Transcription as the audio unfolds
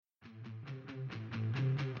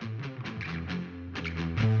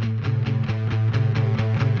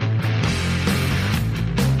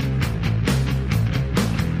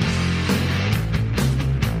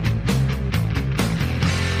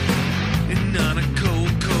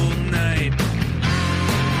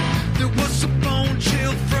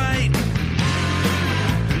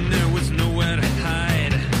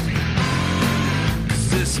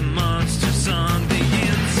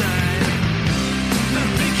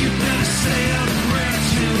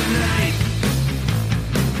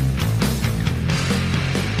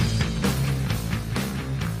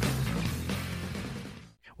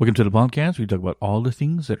Welcome to the podcast. We talk about all the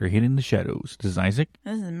things that are hidden in the shadows. This is Isaac.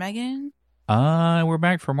 This is Megan. We're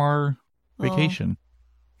back from our vacation.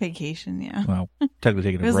 Vacation, yeah. Well, technically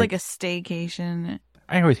taking a break. It was like a staycation.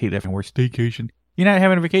 I always hate that word, staycation. You're not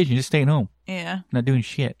having a vacation. You're just staying home. Yeah. Not doing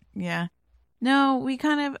shit. Yeah. No, we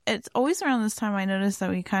kind of, it's always around this time I notice that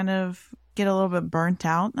we kind of get a little bit burnt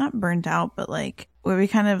out. Not burnt out, but like where we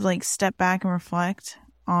kind of like step back and reflect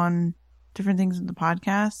on different things in the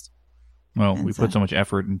podcast. Well, we put so much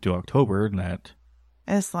effort into October that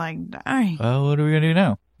it's like, dang. Well, what are we going to do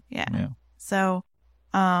now? Yeah. So,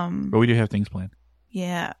 but we do have things planned.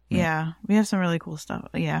 Yeah. We have some really cool stuff.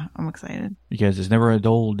 Yeah, I'm excited. Because there's never a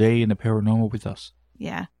dull day in the paranormal with us.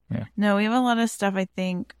 Yeah. Yeah. No, we have a lot of stuff, I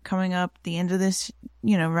think, coming up the end of this,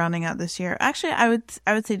 rounding out this year. Actually, I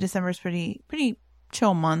would say December is pretty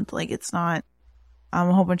chill month. Like, it's not a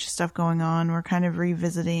whole bunch of stuff going on. We're kind of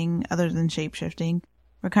revisiting, other than shape-shifting,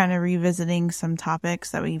 we're kind of revisiting some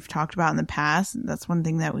topics that we've talked about in the past. That's one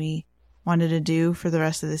thing that we wanted to do for the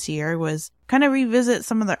rest of this year, was kind of revisit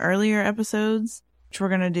some of the earlier episodes, which we're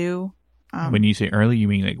going to do. When you say early, you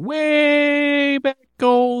mean like way back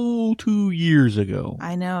 2 years ago.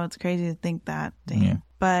 I know, it's crazy to think that. Damn. Yeah.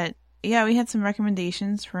 But yeah, we had some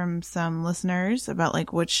recommendations from some listeners about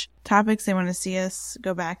like which topics they want to see us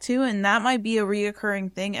go back to. And that might be a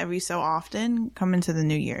reoccurring thing every so often come into the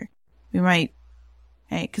new year. We might,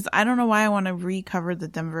 because I don't know why I want to recover the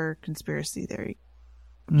Denver conspiracy theory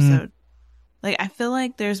episode. Like, I feel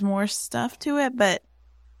like there's more stuff to it, but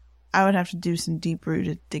I would have to do some deep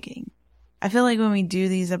rooted digging. I feel like when we do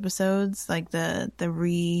these episodes, like the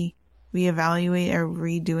reevaluate or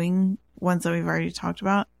redoing ones that we've already talked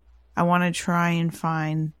about, I want to try and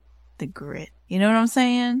find the grit. You know what I'm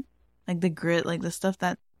saying? Like the grit, like the stuff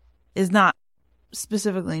that is not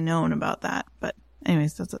specifically known about that. But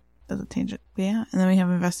anyways, that's a tangent. But yeah, and then we have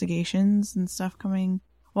investigations and stuff coming.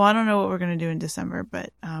 Well, I don't know what we're going to do in December,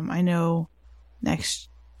 but I know the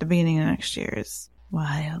beginning of next year is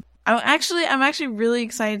wild. I'm actually really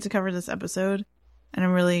excited to cover this episode, and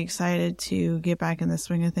I'm really excited to get back in the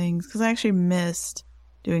swing of things because I actually missed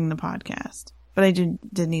doing the podcast, but I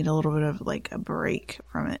did need a little bit of like a break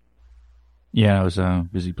from it. Yeah, I was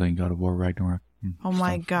busy playing God of War Ragnarok. Oh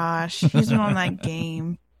my gosh, he's been on that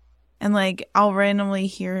game, and like I'll randomly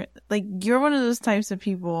hear like you're one of those types of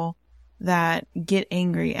people that get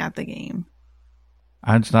angry at the game.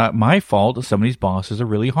 And it's not my fault. Some of these bosses are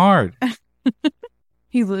really hard.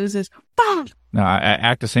 He loses. Fuck! No, I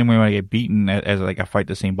act the same way when I get beaten as like I fight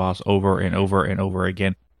the same boss over and over and over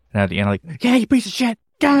again. And at the end, I'm like, yeah, you piece of shit.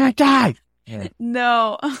 Die. Yeah.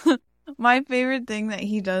 No. My favorite thing that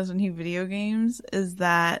he does when he video games is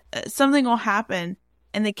that something will happen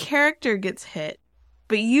and the character gets hit,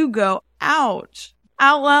 but you go, ouch.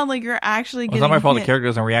 Out loud, like you're actually getting It's not my fault hit. the character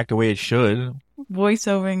doesn't react the way it should.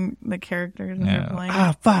 Voice-overing the characters when you're playing.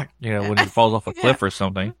 Ah, fuck. When he falls off a cliff or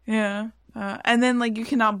something. Yeah. And then, like, you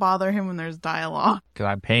cannot bother him when there's dialogue. Because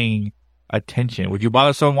I'm paying attention. Would you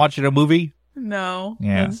bother someone watching a movie? No.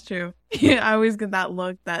 Yeah. That's true. Yeah, I always get that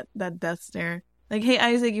look, that death stare. Like, hey,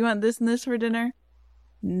 Isaac, you want this and this for dinner?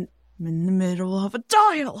 I'm in the middle of a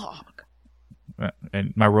dialogue.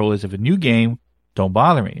 And my rule is if a new game, don't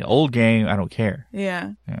bother me. Old game, I don't care.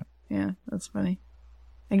 Yeah. Yeah, that's funny.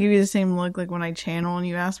 I give you the same look like when I channel and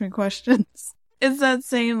you ask me questions. It's that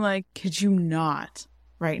same, like, could you not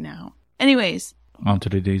right now? Anyways. On to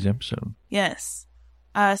today's episode. Yes.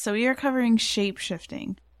 So we are covering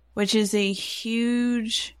shape-shifting, which is a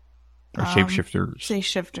huge... Or shapeshifters. Say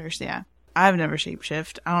shifters, yeah. I've never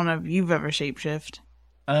shape-shift. I don't know if you've ever shape-shift.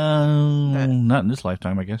 Not in this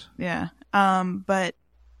lifetime, I guess. Yeah. But,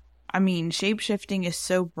 I mean, shape-shifting is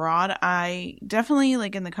so broad. I definitely,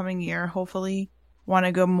 like, in the coming year, hopefully, want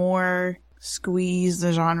to go more squeeze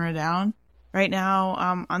the genre down. Right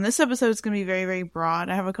now, on this episode, it's going to be very, very broad.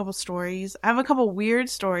 I have a couple stories. I have a couple weird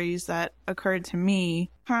stories that occurred to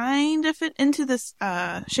me. Kind of fit into this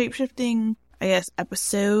shape-shifting, I guess,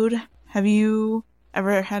 episode. Have you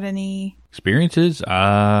ever had any... experiences?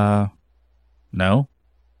 No. Not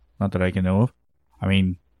that I can know of. I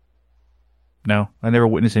mean, no. I never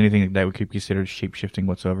witnessed anything that would be considered shape-shifting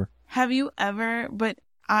whatsoever. Have you ever... But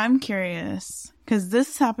I'm curious, because this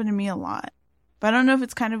has happened to me a lot. But I don't know if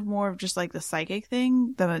it's kind of more of just like the psychic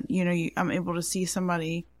thing that, I'm able to see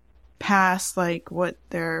somebody past like what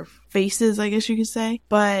their face is, I guess you could say.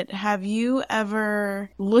 But have you ever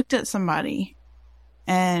looked at somebody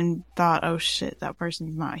and thought, oh shit, that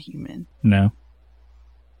person's not human? No.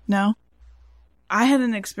 No? I had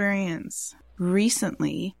an experience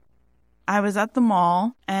recently. I was at the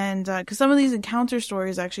mall and, cause some of these encounter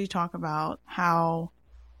stories actually talk about how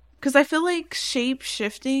Because I feel like shape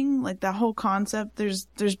shifting, like that whole concept, there's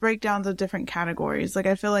breakdowns of different categories. Like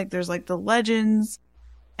I feel like there's like the legends,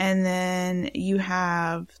 and then you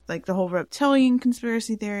have like the whole reptilian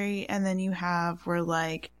conspiracy theory, and then you have where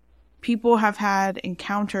like people have had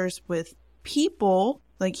encounters with people,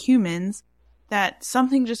 like humans, that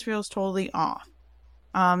something just feels totally off.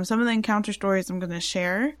 Some of the encounter stories I'm going to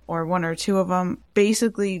share, or one or two of them,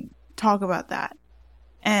 basically talk about that.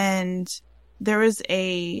 And there was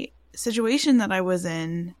a situation that I was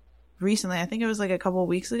in recently. I think it was like a couple of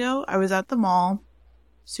weeks ago. I was at the mall,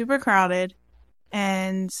 super crowded,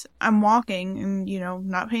 and I'm walking and, you know,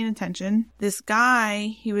 not paying attention. This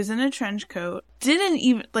guy, he was in a trench coat, didn't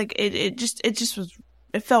even, like, it just was,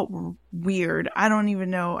 it felt weird. I don't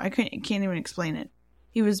even know. I can't even explain it.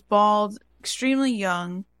 He was bald, extremely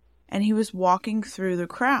young, and he was walking through the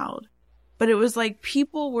crowd. But it was like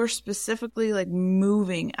people were specifically like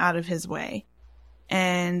moving out of his way.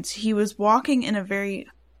 And he was walking in a very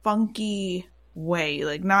funky way,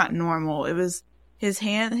 like not normal. It was his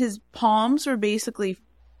palms were basically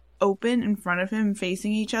open in front of him,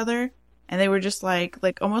 facing each other. And they were just like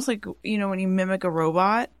almost like, you know, when you mimic a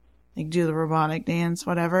robot, like do the robotic dance,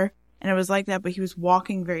 whatever. And it was like that, but he was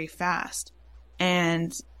walking very fast.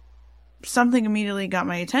 And something immediately got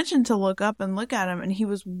my attention to look up and look at him, and he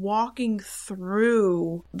was walking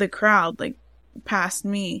through the crowd, like past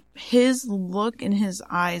me. His look in his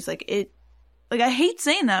eyes, like I hate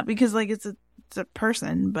saying that because like it's a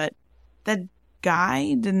person, but that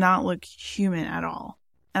guy did not look human at all.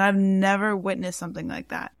 And I've never witnessed something like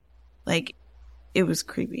that. Like, it was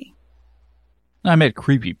creepy. I met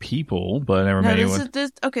creepy people, but I never met anyone.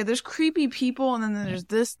 Okay, there's creepy people, and then there's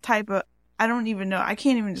this type of, I don't even know. I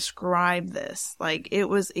can't even describe this. Like, it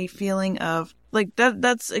was a feeling of, like,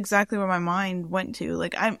 that's exactly where my mind went to.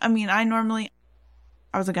 Like, I mean,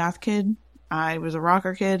 I was a goth kid. I was a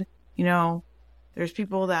rocker kid. You know, there's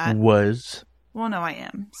people that... Well, no, I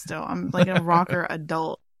am still. I'm like a rocker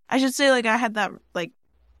adult. I should say, like, I had that, like,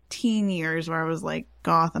 teen years where I was, like,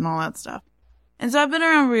 goth and all that stuff. And so I've been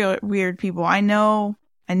around real weird people. I know,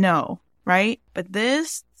 right? But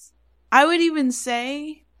this, I would even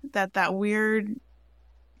say that weird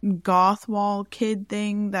goth wall kid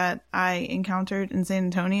thing that I encountered in San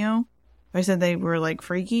Antonio, I said they were like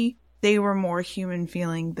freaky, they were more human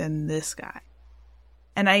feeling than this guy.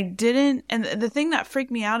 And and the thing that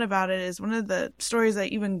freaked me out about it is one of the stories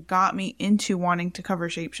that even got me into wanting to cover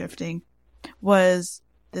shapeshifting was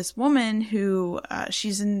this woman who,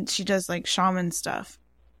 she does like shaman stuff.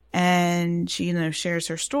 And she, you know, shares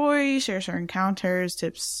her story, shares her encounters,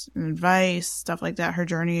 tips and advice, stuff like that, her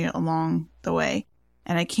journey along the way.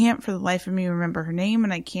 And I can't for the life of me remember her name,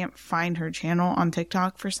 and I can't find her channel on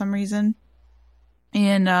TikTok for some reason.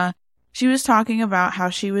 And she was talking about how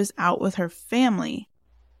she was out with her family.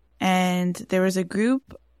 And there was a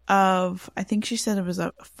group of, I think she said it was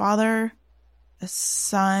a father, a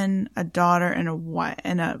son, a daughter, and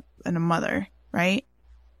a mother, right?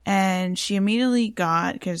 And she immediately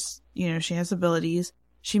got, because, you know, she has abilities,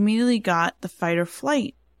 she immediately got the fight or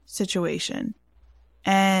flight situation.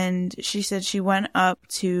 And she said she went up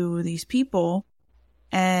to these people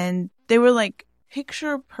and they were like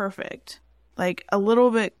picture perfect, like a little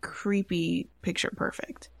bit creepy picture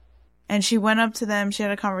perfect. And she went up to them, she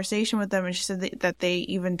had a conversation with them, and she said that they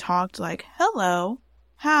even talked like, hello,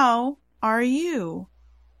 how are you?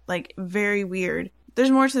 Like, very weird.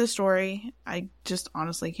 There's more to the story. I just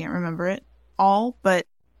honestly can't remember it all, but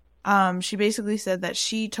she basically said that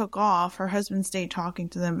she took off, her husband stayed talking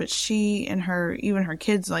to them, but she and even her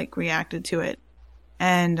kids like reacted to it.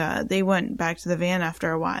 And they went back to the van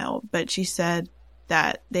after a while, but she said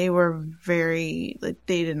that they were they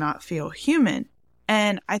did not feel human.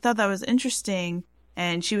 And I thought that was interesting,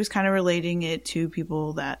 and she was kind of relating it to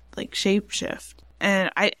people that like shapeshift.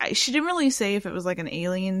 And she didn't really say if it was like an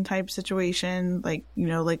alien type situation, like, you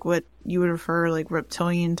know, like what you would refer like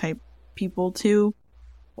reptilian type people to,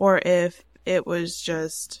 or if it was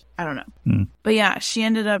just, I don't know. But yeah, she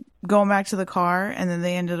ended up going back to the car, and then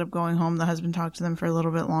they ended up going home. The husband talked to them for a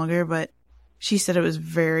little bit longer, but she said it was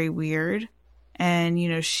very weird. And, you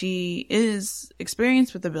know, she is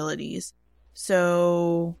experienced with abilities.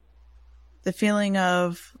 So the feeling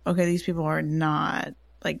of, okay, these people are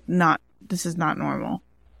this is not normal.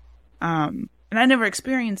 And I never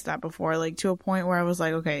experienced that before, like to a point where I was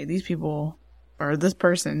like, okay, these people or this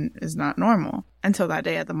person is not normal until that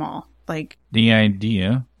day at the mall. Like the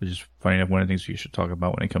idea, which is funny enough, one of the things we should talk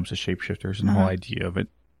about when it comes to shapeshifters and the whole idea of it.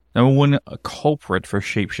 Number one, a culprit for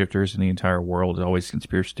shapeshifters in the entire world, is always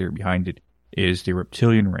conspiracy theory behind it, is the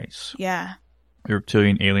reptilian race. Yeah. The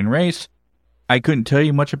reptilian alien race. I couldn't tell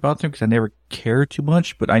you much about them because I never care too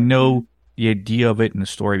much, but I know the idea of it and the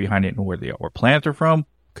story behind it and where they are, where planets are from.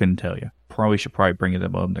 Couldn't tell you. Probably should bring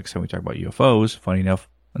them up next time we talk about UFOs. Funny enough,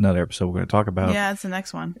 another episode we're going to talk about. Yeah, it's the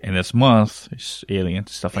next one. And this month, is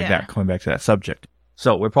aliens, stuff like that, coming back to that subject.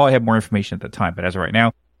 So we'll probably have more information at the time, but as of right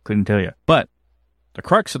now, couldn't tell you. But the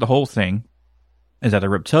crux of the whole thing is that the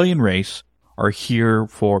reptilian race are here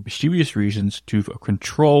for mischievous reasons to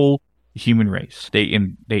control the human race. They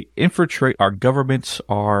infiltrate our governments,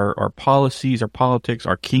 our policies, our politics,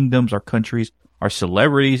 our kingdoms, our countries, our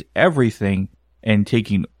celebrities, everything, and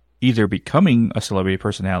either becoming a celebrity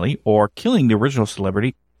personality or killing the original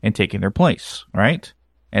celebrity and taking their place, right?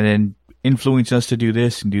 And then influence us to do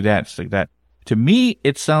this and do that, stuff like that. To me,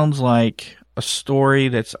 it sounds like a story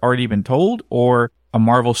that's already been told or a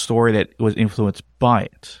Marvel story that was influenced by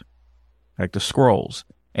it. Like the Skrulls.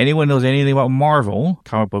 Anyone knows anything about Marvel,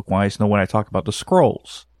 comic book wise, know when I talk about the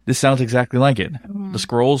Skrulls. This sounds exactly like it. The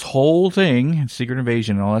Skrulls' whole thing, Secret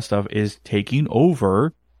Invasion and all that stuff, is taking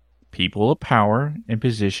over people of power and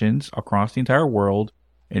positions across the entire world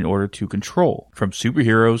in order to control. From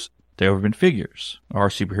superheroes to government figures. Or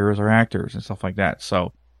superheroes are actors and stuff like that.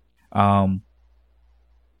 So,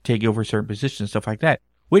 take over certain positions and stuff like that.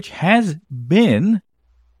 Which has been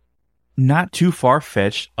not too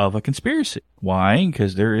far-fetched of a conspiracy. Why?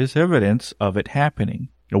 Because there is evidence of it happening.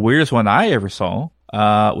 The weirdest one I ever saw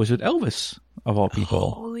was with Elvis, of all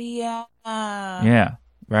people. Oh, yeah. Yeah,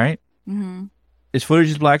 right? Mm-hmm. His footage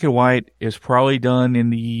is black and white. It was probably done in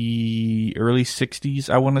the early 60s,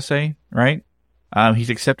 I want to say, right? He's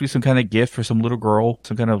accepting some kind of gift for some little girl,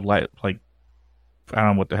 some kind of like I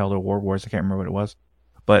don't know what the hell the award was. I can't remember what it was.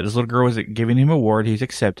 But this little girl was giving him an award. He's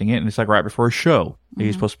accepting it, and it's like right before a show that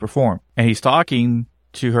he's supposed to perform. And he's talking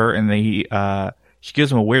to her, and she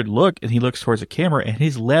gives him a weird look, and he looks towards the camera, and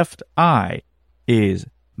his left eye is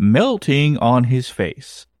melting on his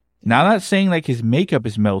face. Now, I'm not saying like his makeup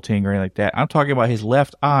is melting or anything like that. I'm talking about his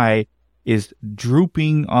left eye is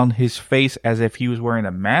drooping on his face as if he was wearing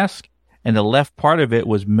a mask, and the left part of it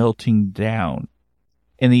was melting down.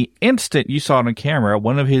 In the instant you saw it on camera,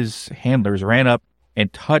 one of his handlers ran up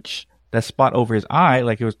and touched that spot over his eye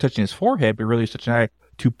like it was touching his forehead, but really was touching his eye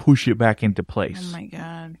to push it back into place. Oh, my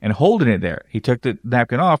God. And holding it there. He took the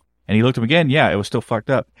napkin off, and he looked at him again. Yeah, it was still fucked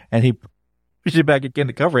up. And he pushed it back again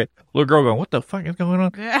to cover it. Little girl going, what the fuck is going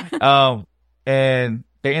on? Yeah. And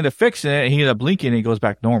they end up fixing it, and he ended up blinking, and he goes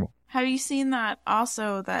back normal. Have you seen that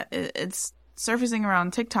also, that it's surfacing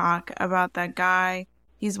around TikTok about that guy?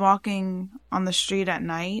 He's walking on the street at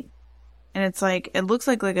night. And it's like, it looks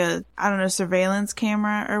like a, I don't know, surveillance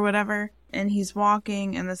camera or whatever. And he's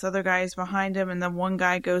walking and this other guy is behind him. And then one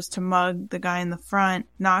guy goes to mug the guy in the front,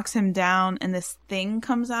 knocks him down. And this thing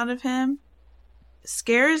comes out of him.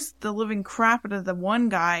 Scares the living crap out of the one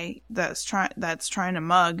guy that's trying to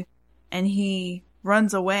mug. And he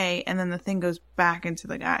runs away. And then the thing goes back into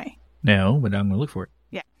the guy. No, but I'm going to look for it.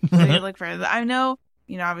 Yeah. So you look for it. I know,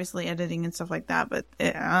 obviously editing and stuff like that. But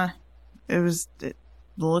it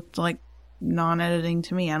looked like non-editing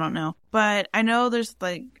to me. I don't know. But I know there's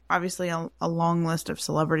like obviously a long list of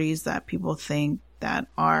celebrities that people think that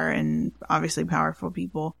are, and obviously powerful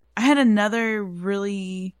people. I had another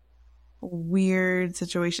really weird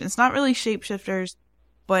situation. It's not really shapeshifters,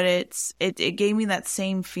 but it gave me that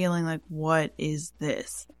same feeling like, what is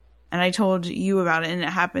this? And I told you about it, and it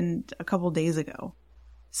happened a couple days ago.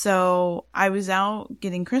 So I was out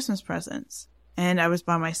getting Christmas presents and I was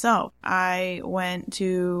by myself. I went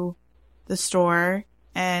to the store,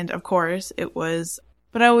 and of course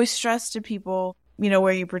but I always stress to people,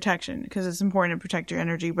 wear your protection, because it's important to protect your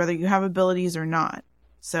energy, whether you have abilities or not.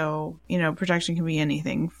 So, protection can be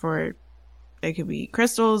anything. It could be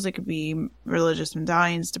crystals, it could be religious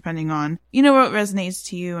medallions, depending on, what resonates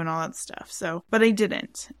to you and all that stuff. So, but I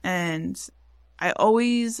didn't. And I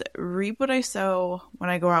always reap what I sow when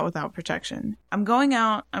I go out without protection. I'm going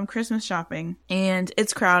out, I'm Christmas shopping, and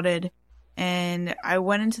it's crowded. And I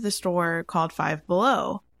went into the store called Five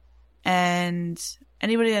Below. And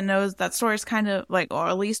anybody that knows, that store is kind of like, or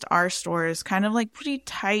at least our store is kind of like pretty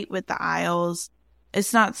tight with the aisles.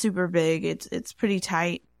 It's not super big. It's pretty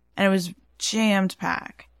tight. And it was jammed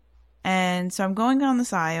packed. And so I'm going down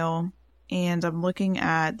this aisle and I'm looking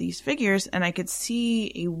at these figures, and I could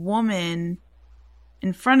see a woman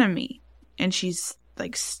in front of me, and she's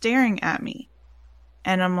like staring at me.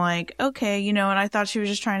 And I'm like, okay, and I thought she was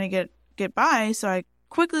just trying to get by. So I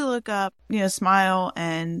quickly look up, smile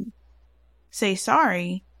and say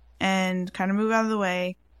sorry and kind of move out of the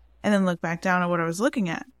way, and then look back down at what I was looking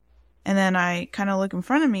at. And then I kind of look in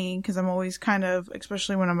front of me, because I'm always kind of,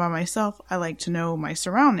 especially when I'm by myself, I like to know my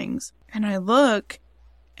surroundings. And I look,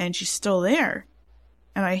 and she's still there.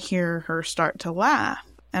 and I hear her start to laugh.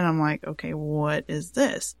 And I'm like, okay, what is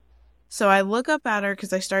this? So I look up at her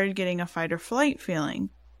because I started getting a fight or flight feeling.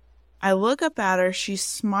 I look up at her, she's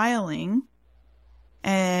smiling,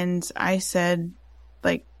 and I said,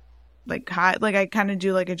 like, hi, like, I kind of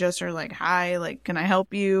do like a gesture, like, hi, like, can I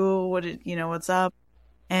help you? What's up?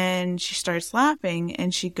 And she starts laughing,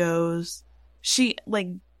 and she like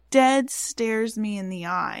dead stares me in the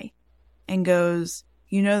eye and goes,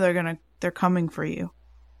 they're coming for you.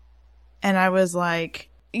 And I was like,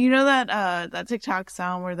 that TikTok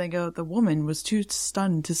sound where they go, the woman was too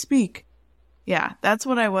stunned to speak. Yeah, that's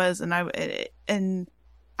what I was. And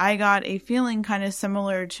I got a feeling kind of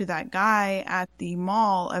similar to that guy at the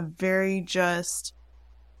mall, a very just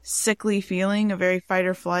sickly feeling, a very fight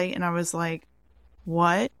or flight. And I was like,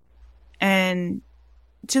 what? And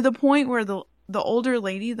to the point where the older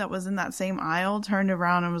lady that was in that same aisle turned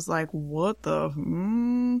around and was like, what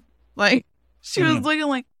the, like, she was looking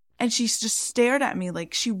like, and she just stared at me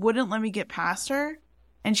like she wouldn't let me get past her.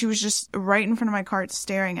 And she was just right in front of my cart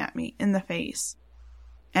staring at me in the face.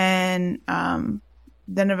 And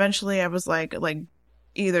then eventually I was like,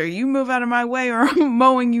 either you move out of my way or I'm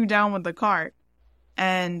mowing you down with the cart.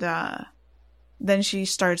 And then she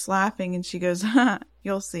starts laughing and she goes,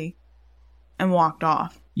 you'll see. And walked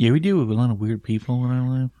off. Yeah, we deal with a lot of weird people where I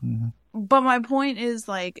live. But my point is,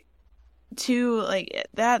 like,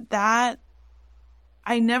 that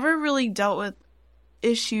I never really dealt with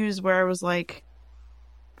issues where I was like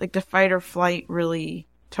the fight or flight really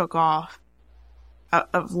took off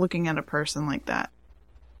of looking at a person like that.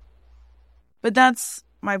 But that's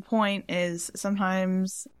my point, is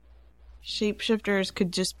sometimes shapeshifters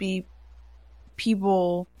could just be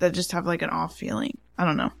people that just have like an off feeling. I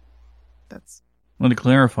don't know. Well, to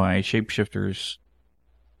clarify, shapeshifters,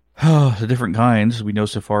 the different kinds we know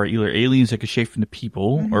so far, either aliens that can shape into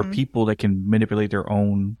people, or people that can manipulate their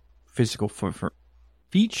own physical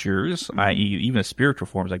features, i.e. even spiritual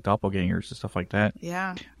forms like doppelgangers and stuff like that.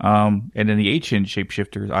 Yeah. And then the ancient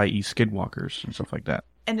shapeshifters, i.e. skinwalkers and stuff like that.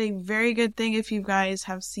 And a very good thing, if you guys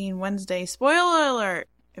have seen Wednesday, spoiler alert,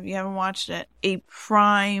 if you haven't watched it, a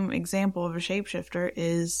prime example of a shapeshifter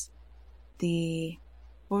is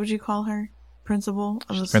what would you call her? Principal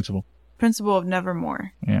of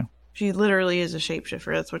Nevermore. Yeah. She literally is a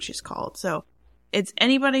shapeshifter. That's what she's called. So it's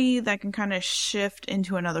anybody that can kind of shift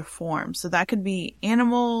into another form. So that could be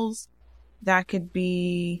animals. That could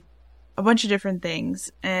be a bunch of different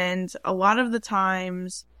things. And a lot of the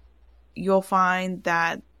times you'll find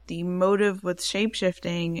that the motive with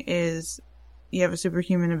shapeshifting is you have a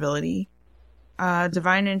superhuman ability,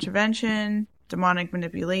 divine intervention, demonic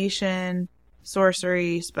manipulation,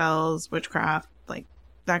 sorcery, spells, witchcraft, like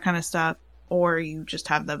that kind of stuff, or you just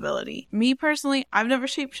have the ability. Me personally, I've never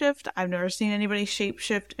shapeshift. I've never seen anybody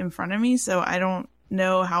shapeshift in front of me, so I don't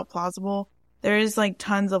know how plausible. There is like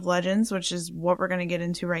tons of legends, which is what we're going to get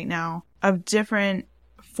into right now, of different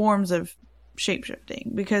forms of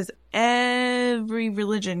shapeshifting, because every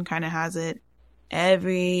religion kind of has it.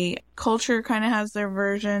 Every culture kind of has their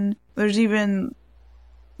version. There's even,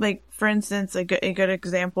 like, for instance, a good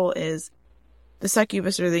example is the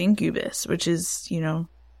succubus or the incubus, which is,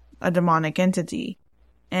 a demonic entity.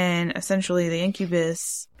 And essentially the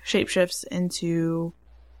incubus shapeshifts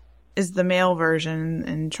is the male version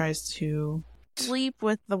and tries to sleep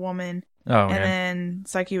with the woman. Oh, and then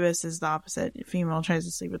succubus is the opposite. Female tries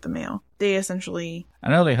to sleep with the male. They essentially... I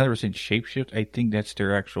know they 100% shapeshift. I think that's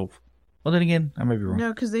their actual... Well, then again, I might be wrong.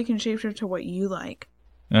 No, because they can shapeshift to what you like.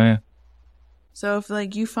 Oh, yeah. So if,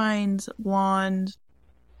 like, you find blonde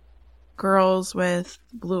girls with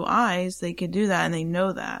blue eyes, they could do that, and they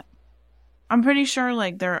know that. I'm pretty sure,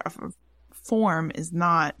 like, their form is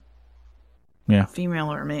not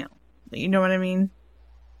female or male. You know what I mean?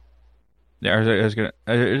 Yeah, I was gonna.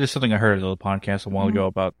 It is something I heard on the podcast a while ago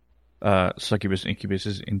about succubus and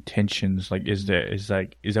incubus's intentions. Like, is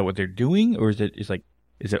that what they're doing, or is it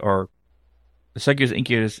the succubus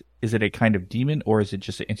incubus? Is it a kind of demon, or is it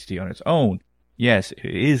just an entity on its own? Yes, it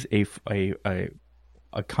is a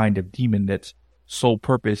kind of demon that's sole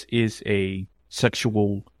purpose is a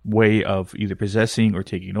sexual way of either possessing or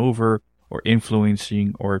taking over or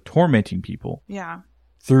influencing or tormenting people. Yeah.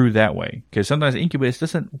 Through that way. Because sometimes incubus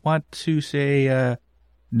doesn't want to say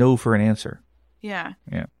no for an answer. Yeah.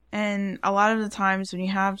 Yeah. And a lot of the times when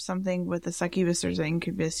you have something with the succubus or the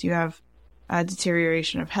incubus, you have a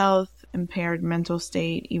deterioration of health, impaired mental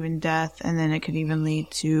state, even death, and then it could even lead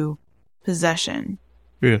to possession.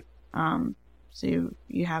 Yeah. So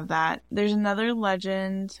you have that. There's another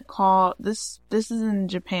legend called this is in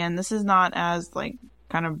Japan. This is not as like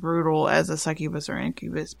kind of brutal as a succubus or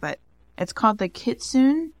incubus, but it's called the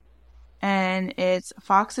Kitsune. And it's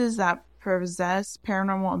foxes that possess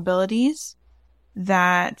paranormal abilities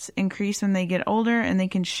that increase when they get older, and they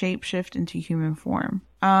can shapeshift into human form.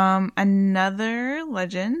 Another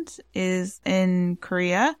legend is in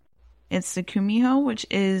Korea. It's the Kumiho,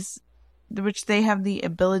 which they have the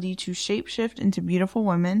ability to shapeshift into beautiful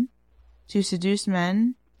women, to seduce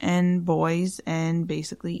men and boys, and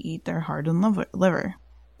basically eat their heart and liver.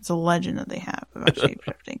 It's a legend that they have about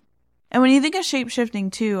shapeshifting. And when you think of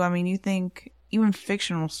shapeshifting too, I mean, you think even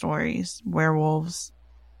fictional stories, werewolves,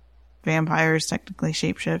 vampires technically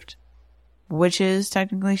shapeshift, witches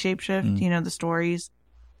technically shapeshift, the stories.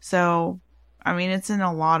 So, I mean, it's in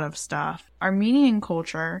a lot of stuff. Armenian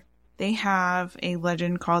culture, they have a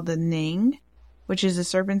legend called the Ning, which is a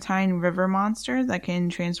serpentine river monster that can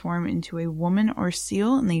transform into a woman or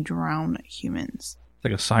seal, and they drown humans. It's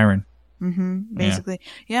like a siren. Mm-hmm. Basically.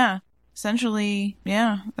 Yeah. Essentially,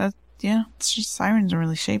 yeah. It's just sirens don't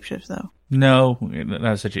really shapeshift, though. No,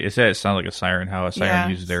 not such a... It sounds like a siren, how a siren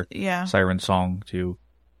uses their siren song to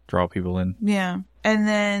draw people in. Yeah. And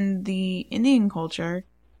then the Indian culture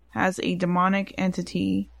has a demonic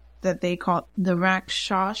entity that they call the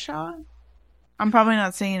Rakshasa. I'm probably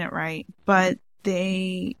not saying it right, but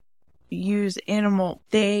they take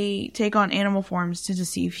on animal forms to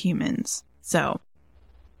deceive humans. So,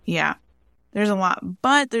 yeah. There's a lot.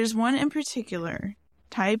 But there's one in particular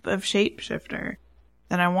type of shapeshifter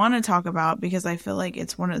that I want to talk about because I feel like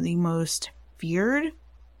it's one of the most feared,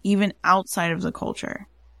 even outside of the culture.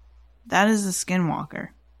 That is the skinwalker.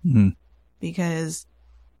 Mm-hmm. Because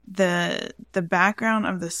the background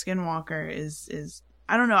of the skinwalker is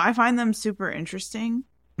I don't know, I find them super interesting.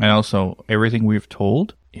 And also, everything we've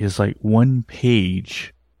told is like one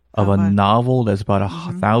page of a novel that's about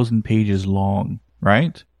 1,000 pages long,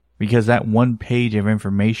 right? Because that one page of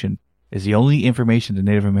information is the only information the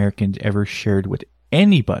Native Americans ever shared with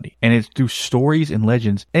anybody. And it's through stories and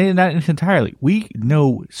legends, and not entirely. We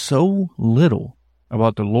know so little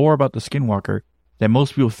about the lore about the skinwalker that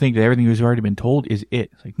most people think that everything that's already been told is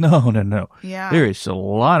it. It's like, no. Yeah. There is a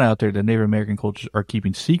lot out there that Native American cultures are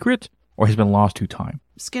keeping secret or has been lost to time.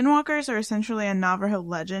 Skinwalkers are essentially a Navajo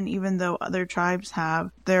legend, even though other tribes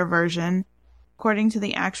have their version. According to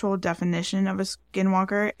the actual definition of a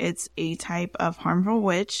skinwalker, it's a type of harmful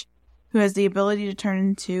witch who has the ability to turn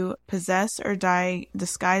into, possess, or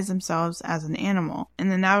disguise themselves as an animal. In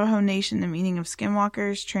the Navajo Nation, the meaning of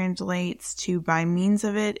skinwalkers translates to by means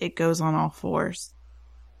of it, it goes on all fours.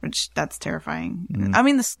 Which, that's terrifying. Mm. I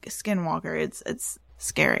mean, the skinwalker, it's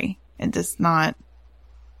scary. It's just not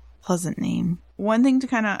a pleasant name. One thing to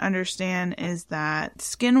kind of understand is that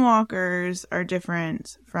skinwalkers are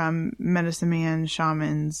different from medicine man,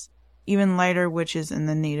 shamans, even lighter witches in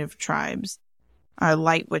the native tribes.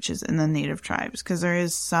 Light witches in the native tribes, because there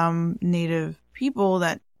is some native people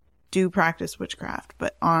that do practice witchcraft,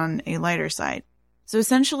 but on a lighter side. So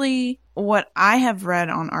essentially, what I have read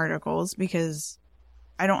on articles, because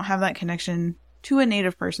I don't have that connection to a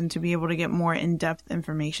native person to be able to get more in-depth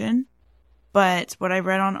information, but what I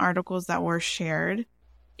read on articles that were shared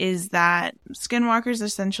is that skinwalkers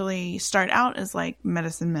essentially start out as like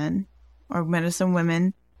medicine men or medicine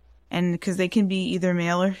women, and because they can be either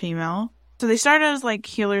male or female. So they started as like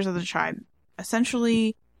healers of the tribe.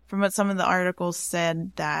 Essentially, from what some of the articles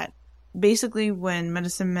said, that basically when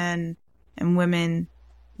medicine men and women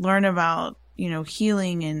learn about,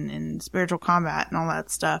 healing and spiritual combat and all that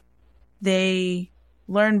stuff, they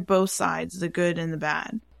learn both sides, the good and the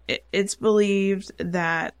bad. It's believed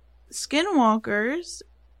that skinwalkers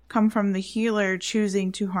come from the healer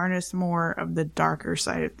choosing to harness more of the darker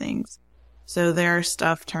side of things. So their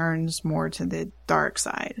stuff turns more to the dark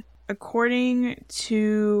side. According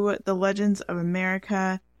to the Legends of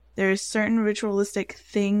America, there is certain ritualistic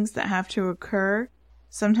things that have to occur.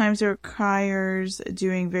 Sometimes it requires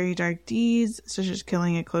doing very dark deeds, such as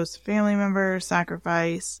killing a close family member,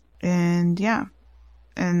 sacrifice, and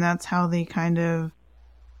that's how they kind of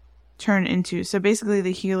turn into. So basically,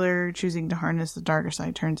 the healer choosing to harness the darker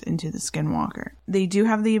side turns into the skinwalker. They do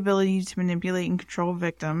have the ability to manipulate and control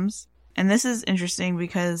victims, and this is interesting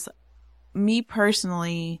because me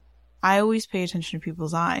personally, I always pay attention to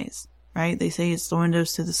people's eyes, right? They say it's the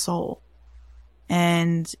windows to the soul.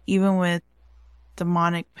 And even with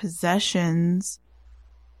demonic possessions,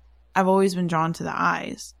 I've always been drawn to the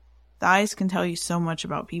eyes. The eyes can tell you so much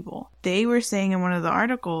about people. They were saying in one of the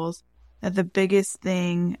articles that the biggest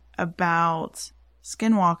thing about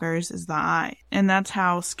skinwalkers is the eye. And that's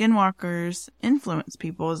how skinwalkers influence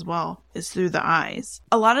people as well, is through the eyes.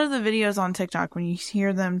 A lot of the videos on TikTok, when you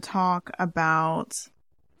hear them talk about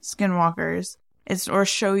skinwalkers, or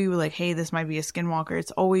show you like, hey, this might be a skinwalker.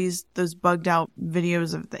 It's always those bugged out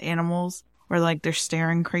videos of the animals where like they're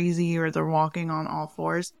staring crazy or they're walking on all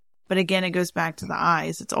fours. But again, it goes back to the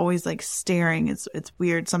eyes. It's always like staring. It's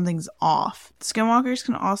weird. Something's off. Skinwalkers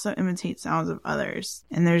can also imitate sounds of others.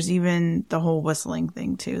 And there's even the whole whistling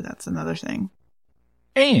thing too. That's another thing.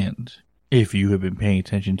 And if you have been paying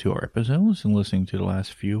attention to our episodes and listening to the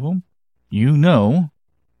last few of them, you know,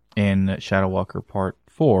 in Shadow Walker Part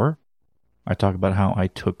 4, I talk about how I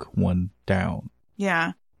took one down.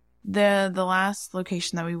 Yeah. The last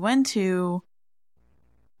location that we went to,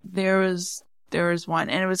 there was one,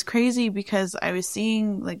 and it was crazy because I was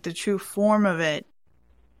seeing like the true form of it.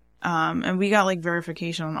 And we got like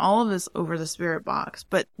verification on all of this over the spirit box.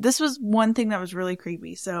 But this was one thing that was really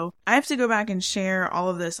creepy. So I have to go back and share all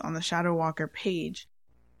of this on the Shadow Walker page.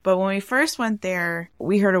 But when we first went there,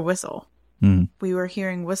 we heard a whistle. We were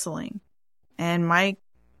hearing whistling, and Mike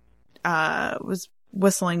was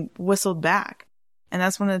whistled back. And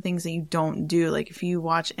that's one of the things that you don't do. Like if you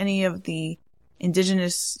watch any of the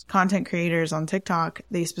indigenous content creators on TikTok,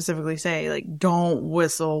 they specifically say like, don't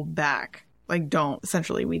whistle back. Like, don't.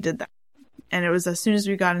 Essentially, we did that. And it was as soon as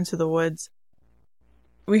we got into the woods,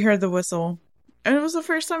 we heard the whistle. And it was the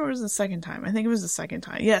first time or it was the second time? I think it was the second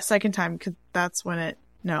time. Yeah, second time, because that's when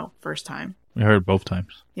first time. We heard both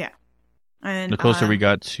times. Yeah. And the closer we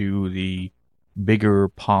got to the bigger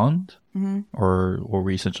pond, or where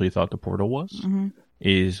we essentially thought the portal was,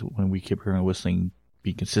 is when we kept hearing whistling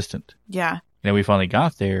be consistent. Yeah. And then we finally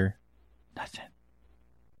got there, nothing.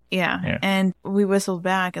 Yeah. And we whistled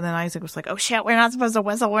back, and then Isaac was like, oh shit, we're not supposed to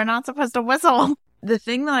whistle. We're not supposed to whistle. The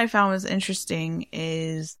thing that I found was interesting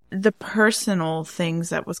is the personal things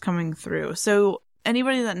that was coming through. So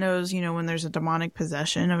anybody that knows, when there's a demonic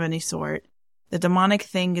possession of any sort, the demonic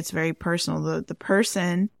thing gets very personal. The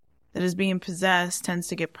person that is being possessed tends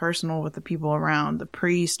to get personal with the people around, the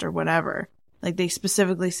priest or whatever. Like they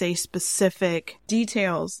specifically say specific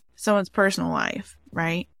details, someone's personal life,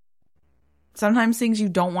 right? Sometimes things you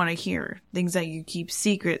don't want to hear, things that you keep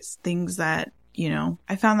secrets, things that,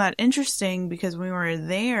 I found that interesting because when we were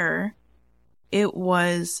there, it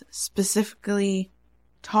was specifically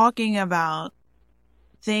talking about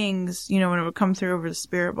things, when it would come through over the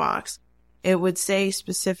spirit box, it would say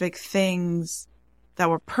specific things that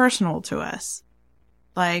were personal to us.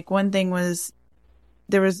 Like one thing was,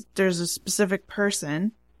 there's a specific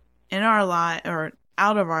person in our life or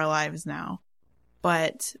out of our lives now,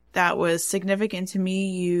 but that was significant to me,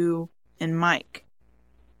 you, and Mike.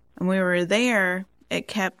 And we were there, it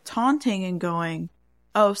kept taunting and going,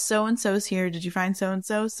 oh, so-and-so's here. Did you find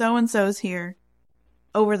so-and-so? So-and-so's here,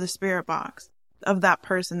 over the spirit box of that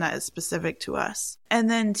person that is specific to us. And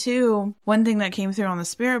then too, one thing that came through on the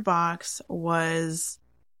spirit box was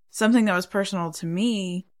something that was personal to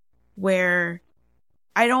me, where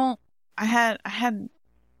I had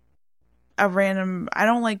a random, I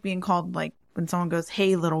don't like being called, like when someone goes,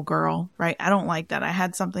 hey, little girl, right? I don't like that. I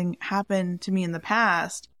had something happen to me in the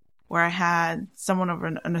past where I had someone of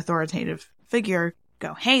an authoritative figure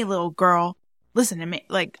go, hey, little girl, listen to me.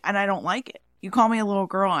 Like, and I don't like it. You call me a little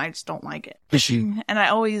girl, I just don't like it. And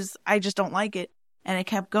I just don't like it. And it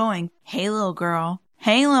kept going, hey, little girl,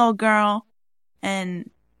 hey, little girl.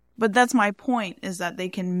 But that's my point, is that they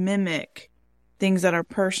can mimic things that are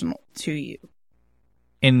personal to you.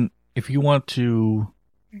 And if you want to,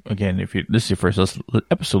 again, this is your first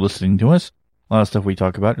episode listening to us, a lot of stuff we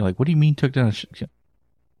talk about, you're like, what do you mean took down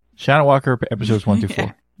Shadow Walker episodes 1 through 4?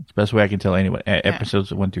 Yeah. It's the best way I can tell anyway.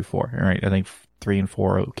 Episodes 1 through 4. All right. I think 3 and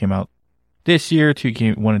 4 came out this year.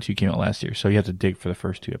 1 and 2 came out last year. So you have to dig for the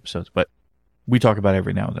first 2 episodes. But we talk about it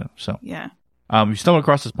every now and then. So yeah. If you stumble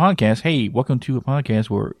across this podcast, hey, welcome to a podcast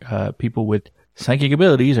where people with psychic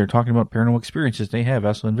abilities are talking about paranormal experiences they have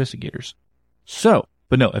as investigators. So,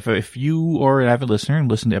 but no, if you are an avid listener and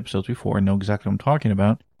listened to episodes before and know exactly what I'm talking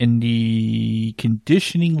about, in the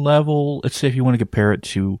conditioning level, let's say if you want to compare it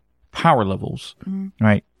to power levels,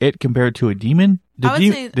 right? It compared to a demon.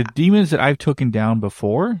 The demons that I've taken down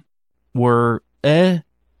before were and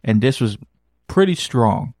this was pretty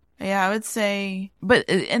strong. Yeah, I would say,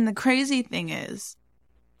 and the crazy thing is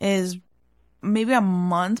maybe a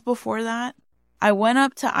month before that, I went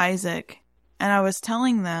up to Isaac and I was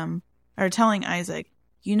telling Isaac,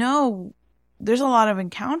 there's a lot of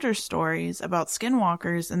encounter stories about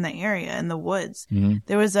skinwalkers in the area, in the woods. Mm-hmm.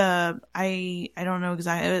 There was I don't know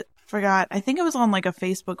exactly, I forgot. I think it was on like a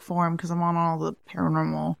Facebook forum because I'm on all the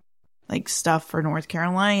paranormal like stuff for North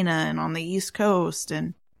Carolina and on the East Coast.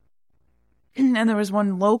 And there was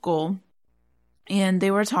one local, and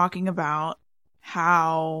they were talking about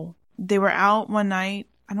how they were out one night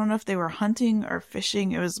I don't know if they were hunting or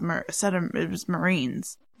fishing. It was it was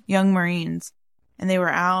Marines, young Marines, and they were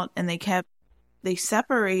out and they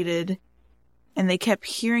separated and they kept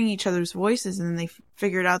hearing each other's voices, and then they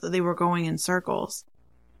figured out that they were going in circles.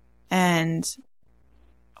 And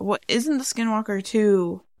what isn't the Skinwalker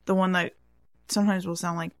 2 the one that sometimes will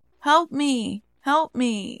sound like, help me, help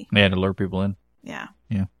me? They had to lure people in. Yeah.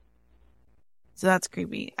 Yeah. So that's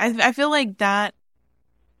creepy. I feel like that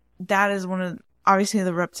is one of, obviously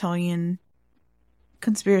the reptilian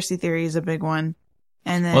conspiracy theory is a big one.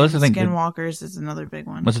 And then that's the thing. Skinwalkers is another big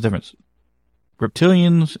one. What's the difference?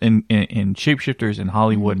 Reptilians and shapeshifters in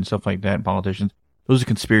Hollywood and stuff like that, and politicians, those are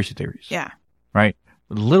conspiracy theories. Yeah. Right?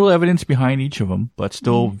 Little evidence behind each of them, but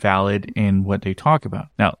still valid in what they talk about.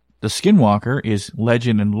 Now, the Skinwalker is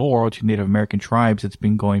legend and lore to Native American tribes that's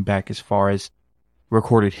been going back as far as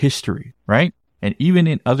recorded history, right? And even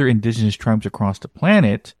in other indigenous tribes across the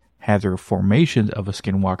planet have their formations of a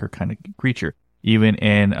Skinwalker kind of creature. Even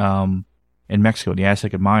in Mexico, the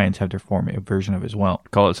Aztec and Mayans have their version of it as well.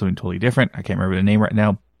 Call it something totally different. I can't remember the name right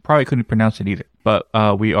now. Probably couldn't pronounce it either. But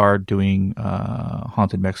we are doing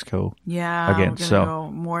Haunted Mexico again. So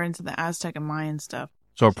go more into the Aztec and Mayan stuff.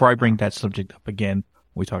 So I'll probably bring that subject up again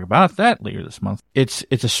when we talk about that later this month. It's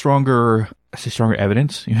a stronger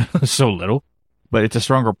evidence. So little. But it's a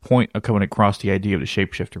stronger point of coming across the idea of the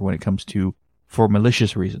shapeshifter when it comes to for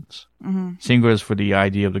malicious reasons. Mm-hmm. Same goes for the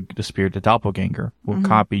idea of the spirit, the doppelganger, will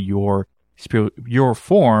copy your spirit, your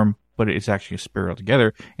form, but it's actually a spirit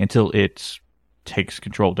altogether until it takes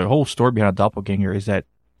control. The whole story behind a doppelganger is that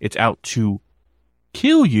it's out to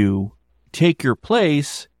kill you, take your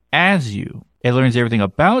place as you. It learns everything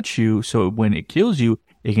about you, so when it kills you,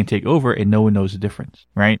 it can take over and no one knows the difference,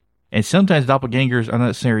 right? And sometimes doppelgangers are not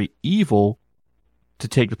necessarily evil to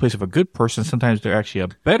take the place of a good person. Sometimes they're actually a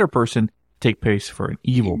better person to take place for an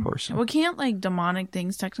evil person. Well, can't like demonic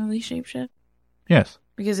things technically shapeshift? Yes.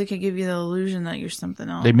 Because it could give you the illusion that you're something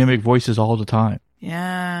else. They mimic voices all the time.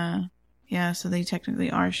 Yeah. Yeah, so they technically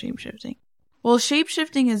are shapeshifting. Well,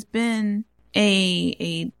 shapeshifting has been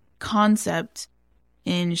a concept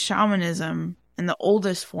in shamanism in the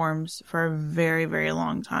oldest forms for a very, very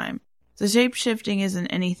long time. So shapeshifting isn't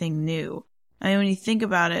anything new. I mean, when you think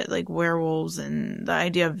about it, like werewolves and the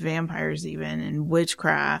idea of vampires even, and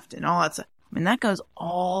witchcraft and all that stuff, I mean, that goes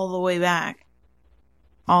all the way back.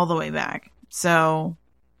 All the way back. So,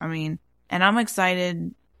 I mean, and I'm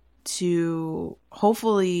excited to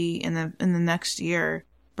hopefully in the next year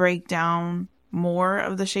break down more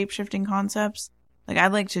of the shape-shifting concepts. Like,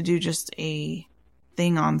 I'd like to do just a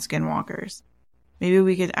thing on skinwalkers. Maybe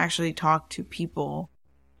we could actually talk to people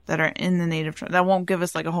that are in the native tribe. That won't give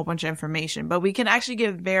us like a whole bunch of information, but we can actually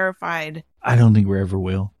get verified. I don't think we ever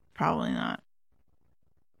will. Probably not.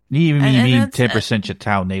 Even me, 10%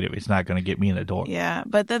 Chitao native is not going to get me in the door. Yeah,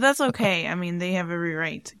 but that's okay. I mean, they have every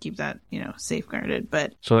right to keep that, safeguarded.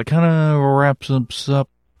 But so that kind of wraps us up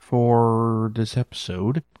for this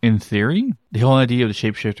episode. In theory, the whole idea of the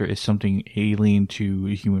shapeshifter is something alien to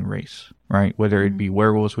the human race, right? Whether it be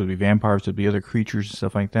werewolves, whether it be vampires, whether it be other creatures and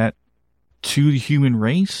stuff like that. To the human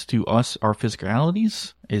race, to us, our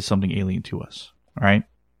physicalities, is something alien to us, right?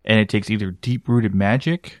 And it takes either deep-rooted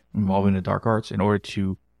magic involving the dark arts in order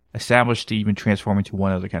to establish to even transform into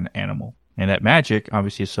one other kind of animal. And that magic,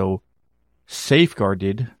 obviously, is so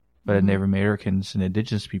safeguarded by the Native Americans and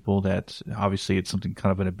indigenous people that obviously it's something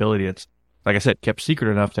kind of an ability that's, like I said, kept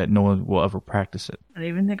secret enough that no one will ever practice it. I don't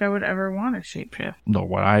even think I would ever want to shapeshift. Nor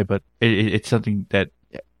would I, but it's something that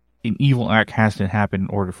an evil act has to happen in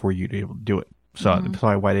order for you to be able to do it. So that's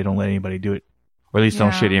probably why they don't let anybody do it. Or at least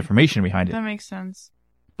don't share the information behind it. That makes sense.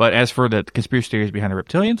 But as for the conspiracy theories behind the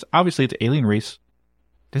reptilians, obviously it's an alien race.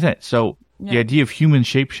 That's it. So the idea of human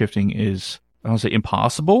shapeshifting is, I don't want to say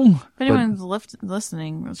impossible. If anyone's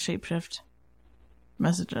listening, shapeshift,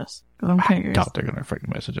 message us. Because I'm curious. I doubt they're going to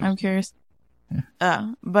freaking message us. I'm curious.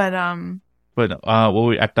 Yeah. But what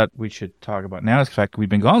I thought we should talk about now is the fact that we've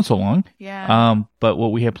been gone so long. Yeah. But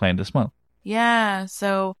what we have planned this month. Yeah.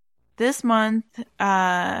 So this month,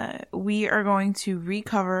 we are going to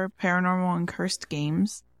recover Paranormal and Cursed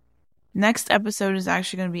games. Next episode is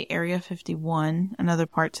actually going to be Area 51, another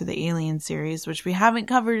part to the Alien series, which we haven't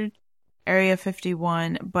covered Area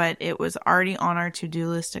 51, but it was already on our to-do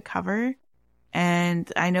list to cover.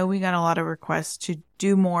 And I know we got a lot of requests to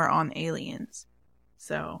do more on aliens.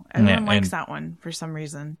 So everyone likes that one for some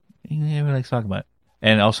reason. Yeah, everyone likes talking about it.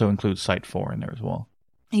 And it also includes Site 4 in there as well.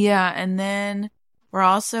 Yeah, and then we're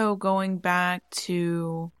also going to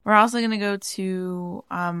go to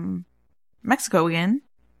Mexico again.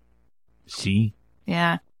 See?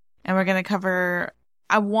 Yeah. And we're going to cover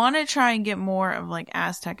I want to try and get more of like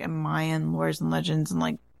Aztec and Mayan lores and legends and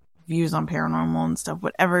like views on paranormal and stuff,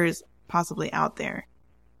 whatever is possibly out there.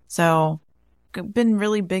 So I've been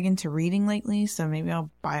really big into reading lately, so maybe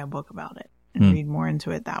I'll buy a book about it and read more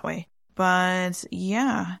into it that way. But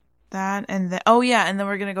yeah, that and then, and then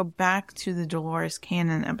we're going to go back to the Dolores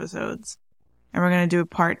Cannon episodes. And we're going to do a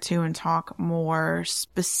part 2 and talk more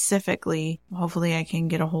specifically. Hopefully I can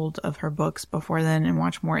get a hold of her books before then and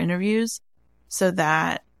watch more interviews so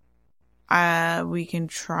that we can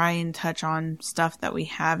try and touch on stuff that we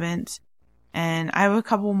haven't. And I have a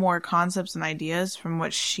couple more concepts and ideas from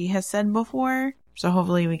what she has said before. So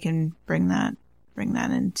hopefully we can bring that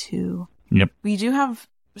into. Yep. We do have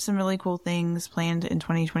some really cool things planned in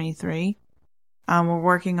 2023. We're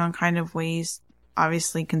working on kind of ways.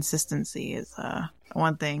 Obviously, consistency is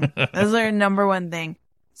one thing. That's our number one thing.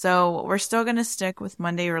 So we're still going to stick with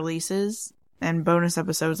Monday releases and bonus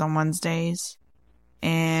episodes on Wednesdays.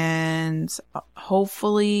 And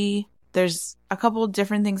hopefully there's a couple of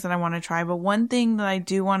different things that I want to try. But one thing that I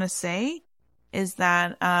do want to say is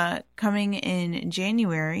that coming in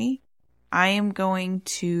January, I am going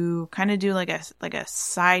to kind of do like a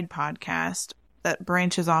side podcast that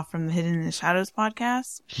branches off from the Hidden in the Shadows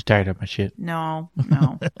podcast. She's tired of my shit. No.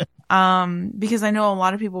 Because I know a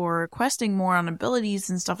lot of people were requesting more on abilities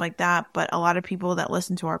and stuff like that, but a lot of people that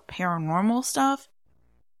listen to our paranormal stuff,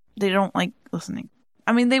 they don't like listening.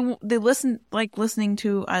 I mean, they listening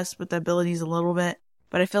to us with the abilities a little bit,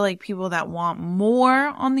 but I feel like people that want more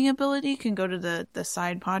on the ability can go to the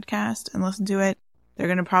side podcast and listen to it. They're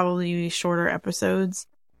going to probably be shorter episodes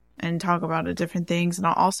and talk about different things. And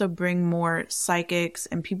I'll also bring more psychics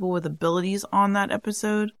and people with abilities on that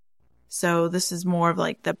episode. So this is more of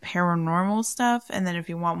like the paranormal stuff. And then if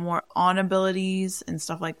you want more on abilities and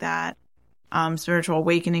stuff like that, spiritual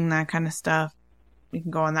awakening, that kind of stuff, you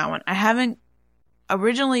can go on that one.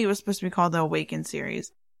 Originally it was supposed to be called the Awaken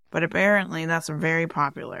series, but apparently that's very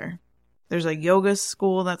popular. There's a yoga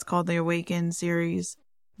school that's called the Awaken series.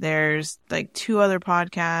 There's like 2 other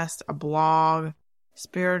podcasts, a blog,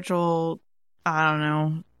 spiritual,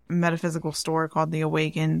 metaphysical store called The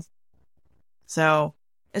Awakens. So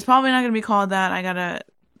it's probably not going to be called that.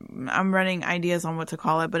 I'm running ideas on what to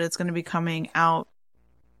call it, but it's going to be coming out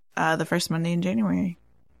the first Monday in January.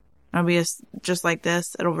 It'll be just like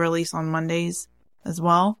this. It'll release on Mondays as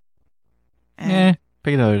well. And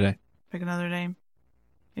pick another day. Maybe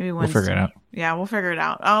Wednesday. We'll figure it out. Yeah, we'll figure it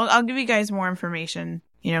out. I'll give you guys more information,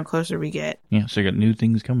 closer we get. Yeah, so you got new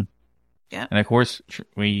things coming. Yeah. And of course,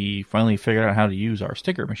 we finally figured out how to use our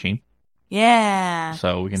sticker machine. Yeah.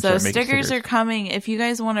 So we can start making stickers. Stickers are coming. If you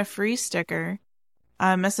guys want a free sticker,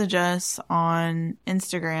 message us on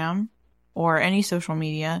Instagram or any social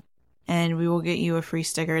media, and we will get you a free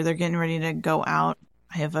sticker. They're getting ready to go out.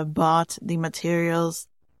 I have bought the materials,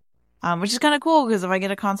 which is kind of cool because if I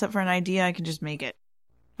get a concept for an idea, I can just make it.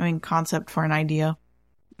 Concept for an idea.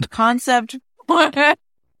 Concept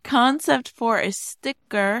for a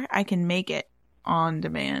sticker, I can make it on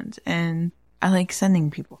demand. And I like sending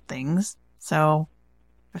people things. So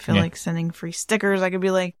I feel like sending free stickers. I could be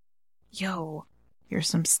like, yo, here's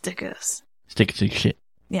some stickers. Stick it to your shit.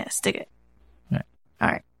 Yeah, stick it. All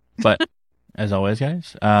right. But as always,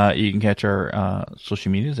 guys, you can catch our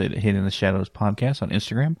social medias at Hidden in the Shadows Podcast on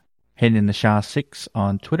Instagram, Hidden in the Sha 6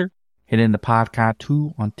 on Twitter, Hidden in the Podcast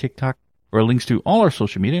 2 on TikTok, or links to all our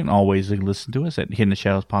social media and all ways you can listen to us at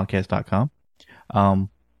hiddentheshadowspodcast.com.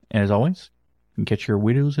 As always, you can catch your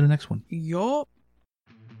widows in the next one. Yup.